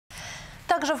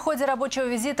Также в ходе рабочего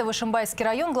визита в Ишимбайский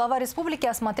район глава республики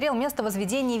осмотрел место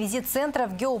возведения визит-центра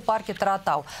в геопарке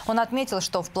Торатау. Он отметил,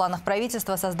 что в планах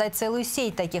правительства создать целую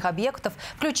сеть таких объектов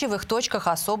в ключевых точках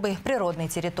особой природной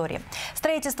территории.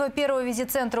 Строительство первого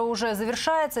визит-центра уже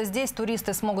завершается. Здесь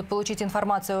туристы смогут получить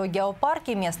информацию о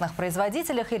геопарке, местных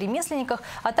производителях и ремесленниках,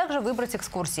 а также выбрать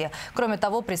экскурсии. Кроме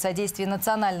того, при содействии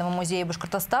Национального музея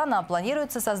Башкортостана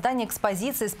планируется создание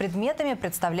экспозиции с предметами,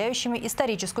 представляющими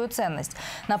историческую ценность.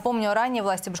 Напомню, ранее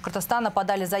власти Башкортостана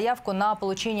подали заявку на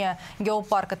получение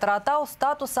геопарка Торатау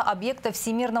статуса объекта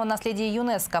всемирного наследия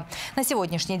ЮНЕСКО. На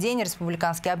сегодняшний день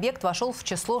республиканский объект вошел в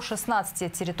число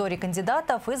 16 территорий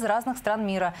кандидатов из разных стран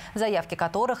мира, заявки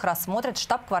которых рассмотрит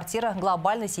штаб-квартира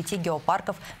глобальной сети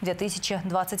геопарков в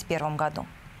 2021 году.